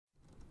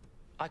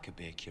I could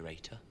be a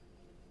curator.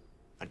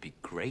 I'd be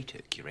great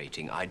at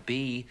curating. I'd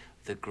be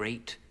the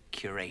great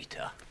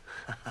curator.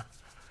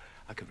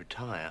 I could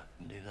retire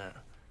and do that.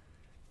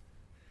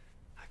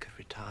 I could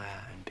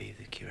retire and be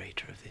the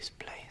curator of this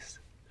place.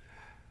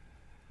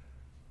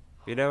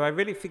 You know, I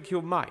really think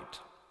you might.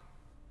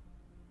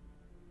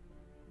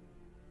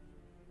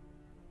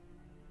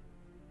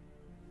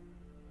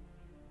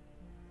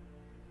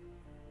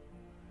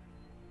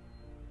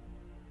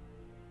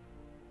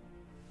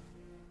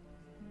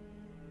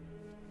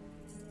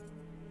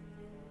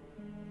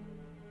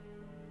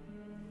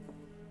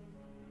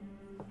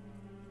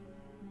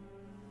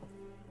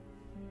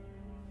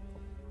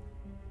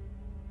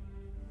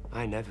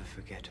 I never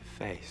forget a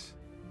face.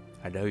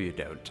 I know you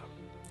don't.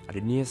 And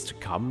in years to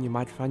come, you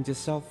might find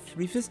yourself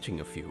revisiting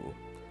a few.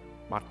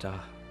 But,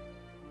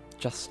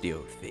 just the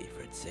old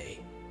favorites, eh?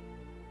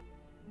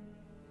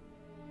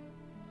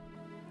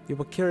 You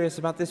were curious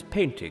about this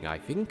painting, I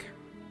think.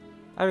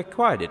 I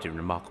acquired it in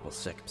remarkable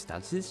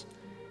circumstances.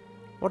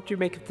 What do you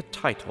make of the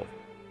title?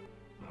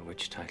 Well,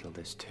 which title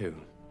there's two?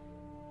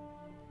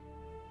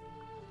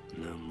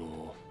 No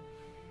More.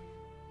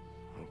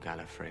 Or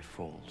Gallifrey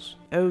Falls.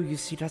 Oh, you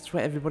see, that's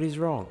where everybody's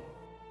wrong.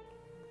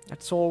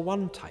 That's all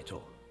one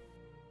title.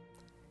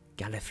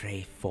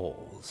 Gallifrey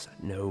Falls,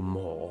 no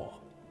more.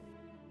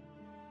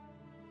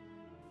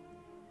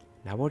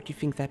 Now what do you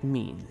think that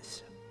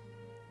means?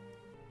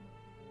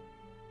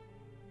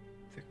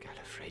 The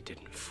Gallifrey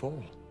didn't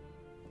fall.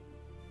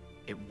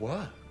 It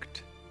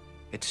worked.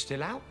 It's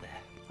still out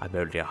there. I'm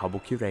only a humble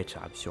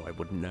curator, I'm sure I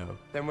wouldn't know.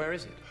 Then where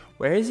is it?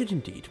 Where is it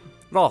indeed?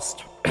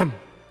 Lost.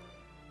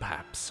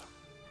 Perhaps.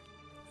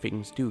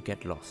 Things do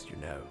get lost, you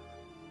know.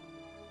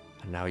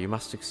 And now you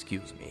must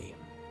excuse me.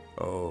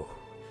 Oh,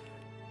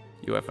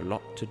 you have a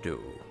lot to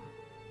do.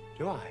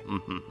 Do I?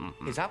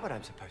 Is that what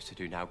I'm supposed to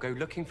do now? Go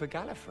looking for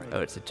Gallifrey? Oh,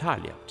 it's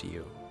entirely up to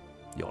you.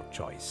 Your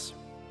choice.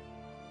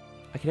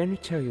 I can only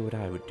tell you what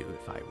I would do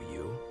if I were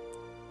you.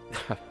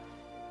 Oh,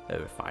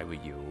 if I were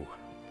you.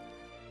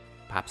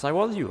 Perhaps I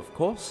was you, of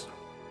course.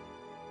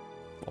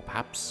 Or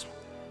perhaps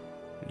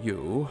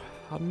you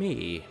are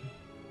me.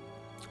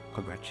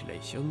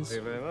 Congratulations.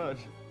 Thank you very much.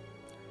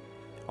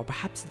 Or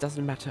perhaps it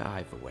doesn't matter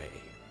either way.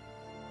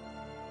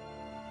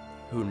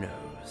 Who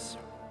knows?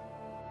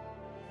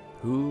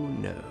 Who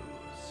knows?